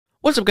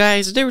What's up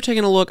guys, today we're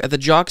taking a look at the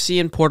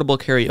JYX portable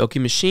karaoke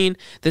machine.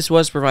 This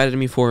was provided to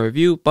me for a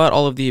review, but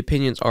all of the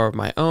opinions are of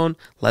my own.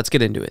 Let's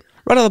get into it.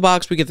 Right out of the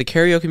box, we get the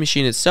karaoke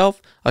machine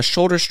itself, a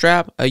shoulder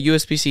strap, a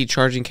USB-C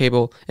charging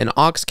cable, an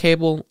aux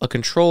cable, a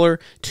controller,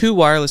 2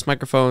 wireless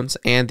microphones,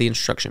 and the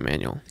instruction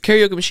manual. The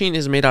karaoke machine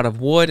is made out of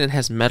wood and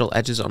has metal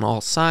edges on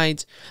all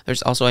sides.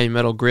 There's also a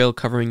metal grill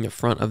covering the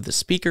front of the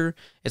speaker.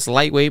 It's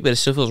lightweight, but it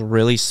still feels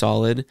really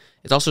solid.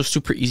 It's also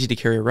super easy to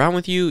carry around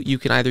with you. You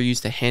can either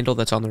use the handle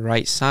that's on the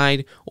right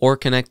side or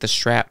connect the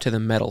strap to the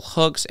metal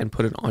hooks and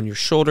put it on your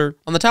shoulder.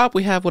 On the top,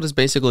 we have what is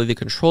basically the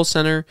control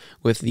center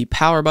with the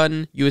power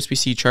button,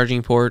 USB-C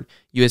charging port,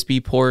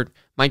 USB port,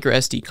 micro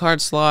SD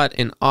card slot,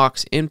 an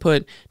aux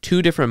input,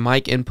 2 different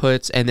mic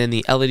inputs, and then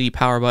the LED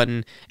power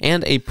button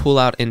and a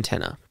pull-out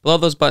antenna. Below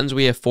those buttons,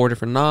 we have 4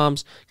 different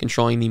knobs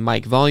controlling the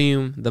mic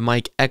volume, the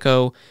mic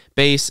echo,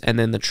 bass, and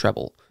then the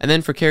treble. And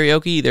then for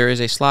karaoke, there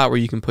is a slot where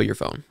you can put your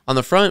phone. On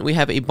the front, we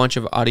have a bunch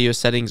of audio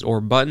settings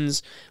or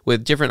buttons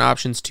with different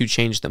options to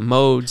change the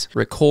modes,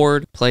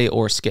 record, play,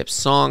 or skip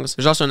songs.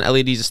 There's also an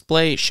LED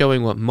display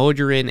showing what mode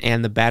you're in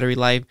and the battery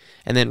life.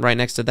 And then right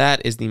next to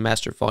that is the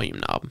master volume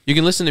knob. You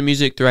can listen to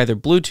music through either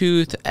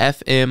Bluetooth,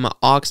 FM,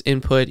 aux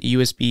input,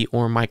 USB,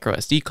 or micro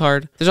SD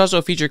card. There's also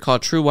a feature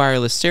called True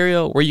Wireless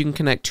Stereo where you can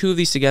connect 2 of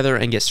these together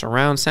and get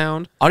surround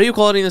sound. Audio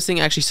quality in this thing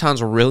actually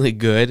sounds really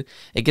good.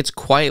 It gets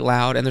quite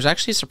loud, and there's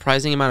actually a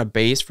surprising amount of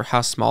bass for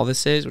how small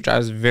this is, which I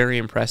was very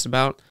impressed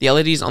about. The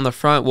LEDs on the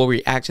front will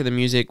react to the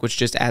music, which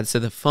just adds to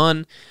the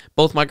fun.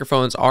 Both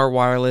microphones are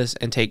wireless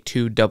and take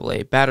 2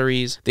 AA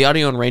batteries. The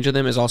audio and range of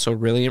them is also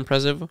really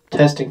impressive.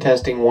 Testing,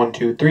 1,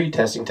 2, 3.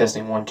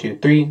 Testing, 1, 2,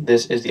 3.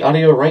 This is the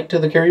audio right to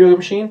the karaoke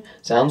machine.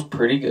 Sounds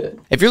pretty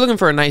good. If you're looking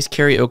for a nice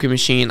karaoke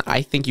machine,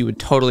 I think you would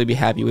totally be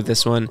happy with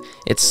this one.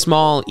 It's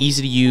small,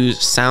 easy to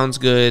use, sounds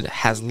good,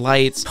 has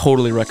lights.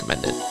 Totally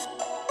recommend it.